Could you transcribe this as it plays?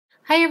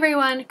Hi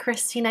everyone,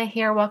 Christina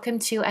here. Welcome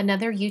to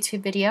another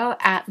YouTube video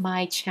at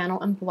my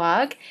channel and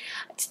blog.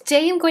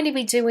 Today I'm going to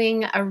be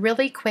doing a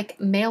really quick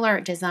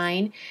mailer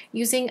design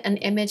using an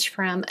image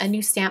from a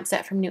new stamp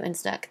set from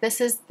Nook.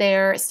 This is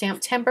their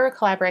STAMPtember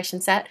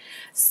collaboration set.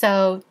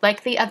 So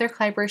like the other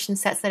collaboration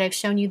sets that I've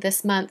shown you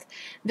this month,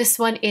 this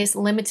one is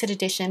limited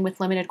edition with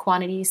limited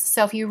quantities.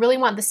 So if you really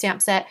want the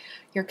stamp set,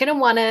 you're going to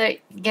want to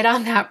get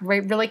on that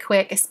really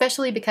quick,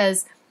 especially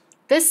because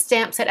this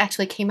stamp set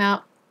actually came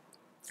out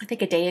I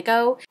think a day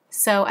ago.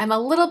 So I'm a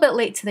little bit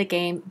late to the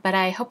game, but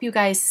I hope you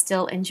guys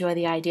still enjoy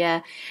the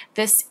idea.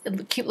 This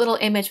cute little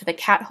image with a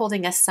cat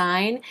holding a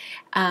sign.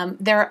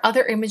 There are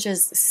other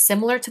images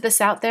similar to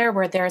this out there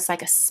where there's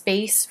like a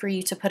space for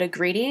you to put a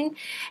greeting.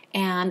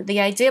 And the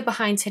idea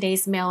behind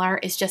today's mailer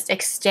is just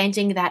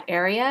extending that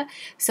area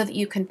so that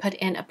you can put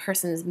in a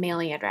person's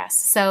mailing address.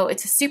 So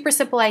it's a super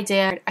simple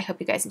idea. I hope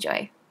you guys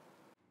enjoy.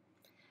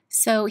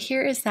 So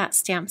here is that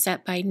stamp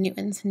set by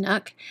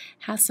Nook.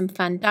 Has some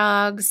fun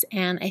dogs,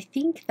 and I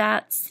think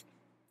that's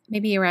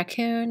maybe a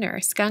raccoon or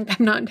a skunk,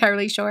 I'm not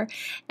entirely sure,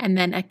 and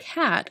then a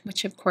cat,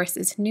 which of course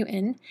is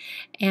Newton,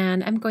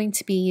 and I'm going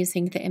to be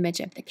using the image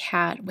of the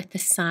cat with the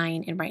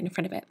sign right in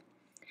front of it.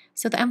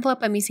 So the envelope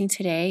I'm using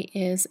today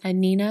is a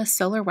Neenah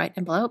Solar White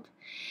envelope,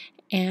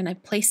 and I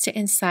placed it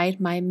inside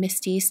my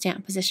MISTI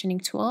stamp positioning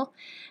tool,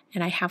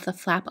 and I have the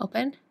flap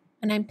open.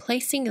 And I'm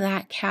placing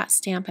that cat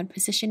stamp and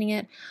positioning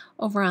it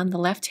over on the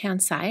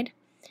left-hand side.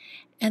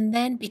 And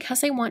then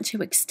because I want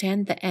to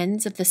extend the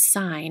ends of the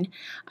sign,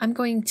 I'm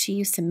going to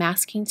use some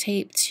masking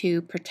tape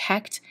to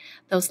protect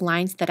those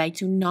lines that I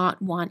do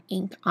not want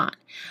ink on.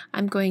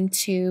 I'm going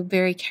to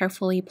very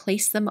carefully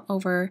place them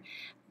over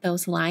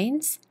those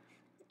lines.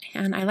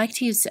 And I like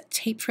to use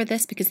tape for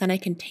this because then I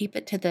can tape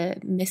it to the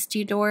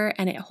MISTI door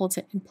and it holds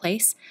it in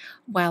place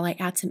while I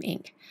add some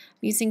ink.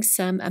 I'm using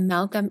some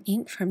Amalgam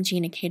ink from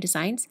Gina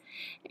Designs,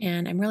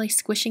 and I'm really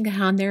squishing it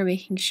on there,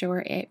 making sure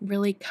it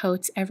really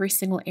coats every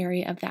single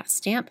area of that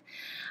stamp.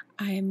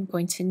 I'm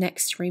going to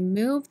next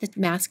remove the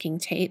masking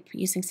tape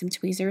using some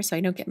tweezers so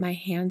I don't get my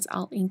hands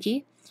all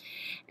inky,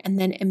 and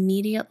then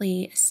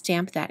immediately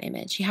stamp that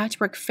image. You have to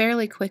work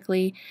fairly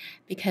quickly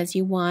because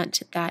you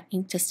want that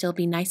ink to still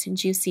be nice and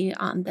juicy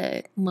on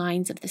the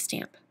lines of the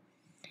stamp.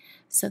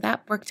 So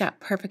that worked out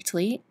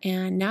perfectly,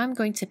 and now I'm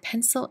going to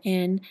pencil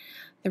in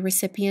the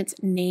recipient's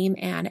name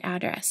and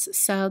address.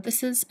 So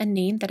this is a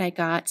name that I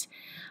got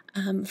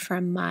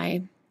from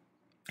my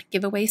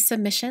giveaway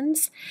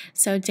submissions.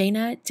 So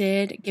Dana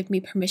did give me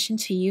permission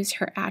to use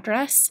her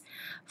address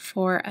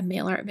for a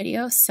mail art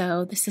video.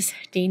 So this is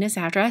Dana's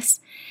address,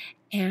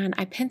 and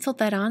I penciled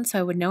that on so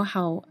I would know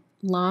how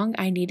long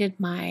I needed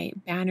my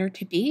banner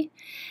to be.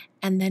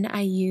 And then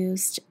I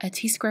used a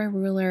T-square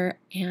ruler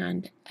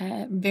and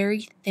a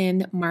very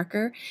thin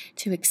marker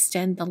to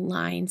extend the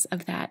lines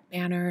of that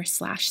banner /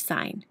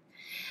 sign.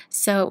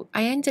 So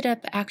I ended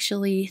up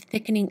actually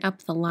thickening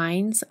up the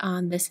lines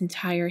on this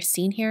entire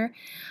scene here.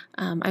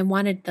 I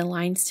wanted the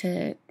lines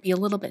to be a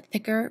little bit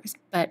thicker,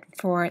 but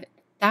for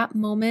that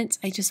moment,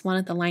 I just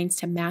wanted the lines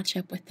to match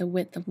up with the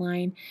width of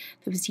line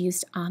that was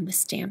used on the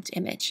stamped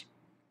image.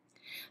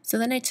 So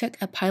then I took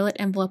a Pilot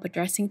envelope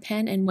addressing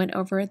pen and went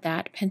over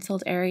that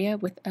penciled area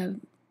with the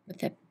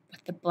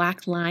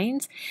black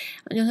lines.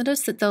 You'll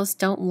notice that those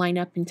don't line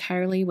up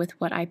entirely with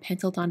what I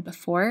penciled on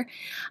before.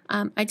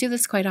 I do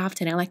this quite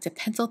often. I like to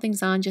pencil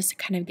things on just to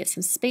kind of get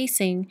some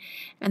spacing,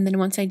 and then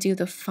once I do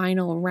the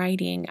final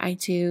writing, I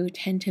do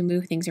tend to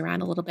move things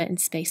around a little bit and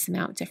space them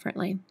out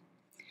differently.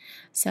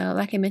 So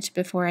like I mentioned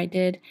before, I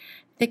did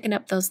thicken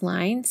up those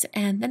lines,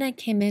 and then I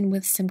came in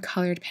with some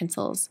colored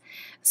pencils.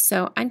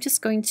 So I'm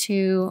just going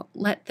to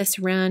let this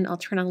run. I'll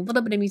turn on a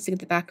little bit of music in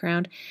the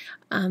background,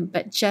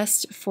 but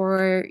just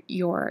for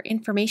your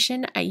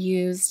information, I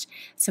used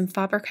some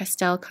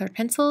Faber-Castell colored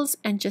pencils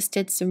and just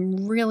did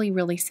some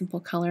really simple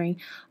coloring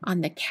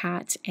on the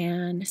cat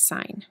and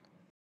sign.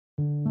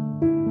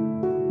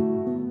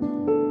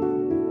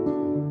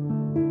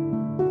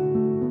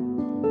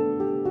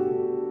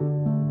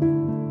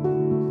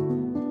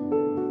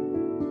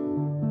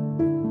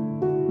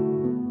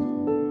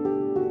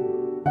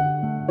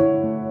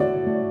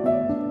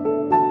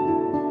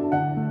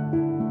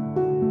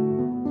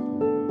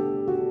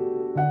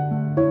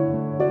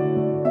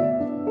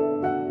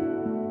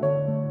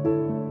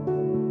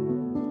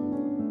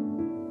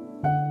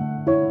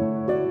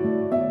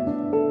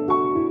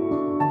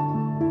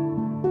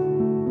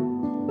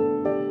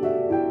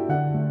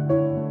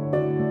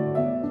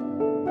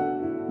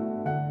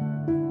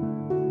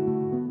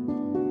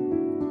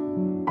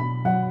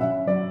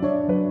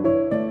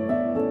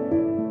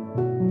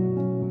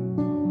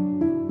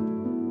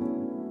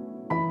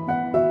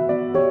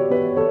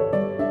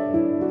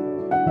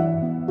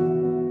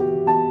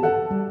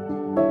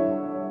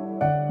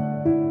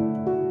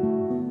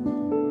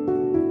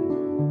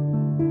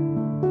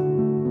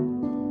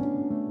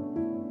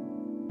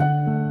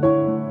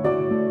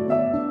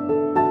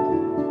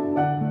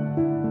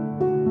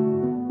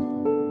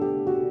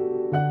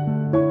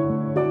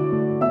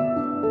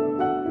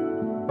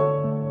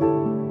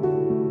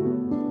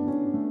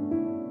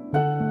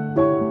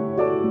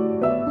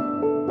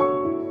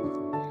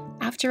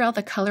 After all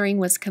the coloring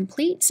was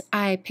complete,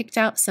 I picked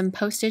out some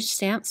postage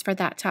stamps for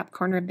that top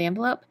corner of the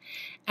envelope,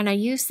 and I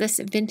used this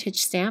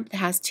vintage stamp that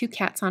has 2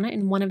 cats on it,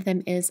 and one of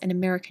them is an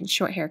American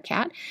Shorthair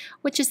cat,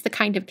 which is the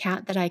kind of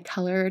cat that I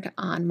colored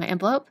on my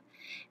envelope.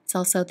 It's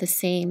also the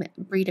same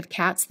breed of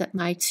cats that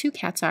my 2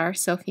 cats are,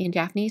 Sophie and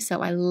Daphne,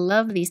 so I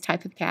love these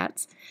type of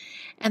cats.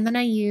 And then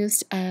I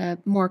used a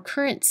more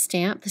current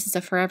stamp. This is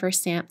a Forever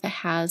stamp that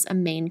has a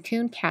Maine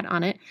Coon cat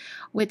on it,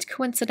 which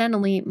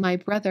coincidentally my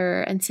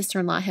brother and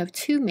sister-in-law have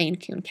 2 Maine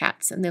Coon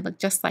cats, and they look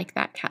just like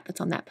that cat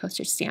that's on that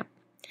postage stamp.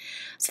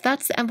 So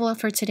that's the envelope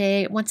for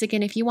today. Once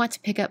again, if you want to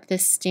pick up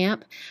this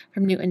stamp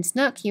from Newton's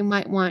Nook, you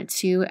might want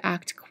to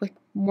act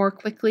more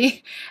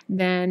quickly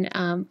than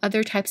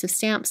other types of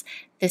stamps.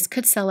 This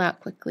could sell out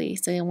quickly,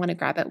 so you'll want to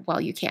grab it while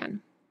you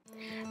can.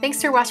 Thanks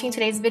for watching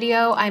today's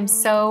video. I'm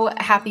so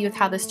happy with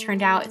how this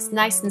turned out. It's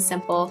nice and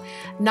simple.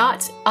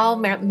 Not all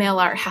mail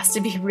art has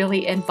to be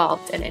really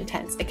involved and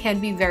intense. It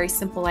can be very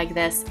simple like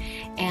this,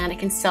 and it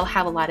can still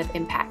have a lot of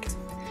impact.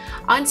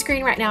 On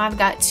screen right now, I've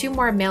got 2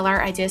 more mail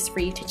art ideas for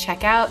you to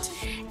check out.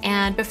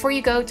 And before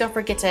you go, don't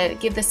forget to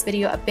give this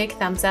video a big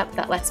thumbs up.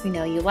 That lets me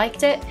know you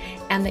liked it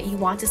and that you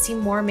want to see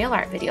more mail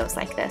art videos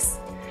like this.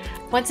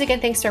 Once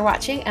again, thanks for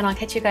watching, and I'll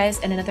catch you guys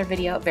in another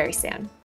video very soon.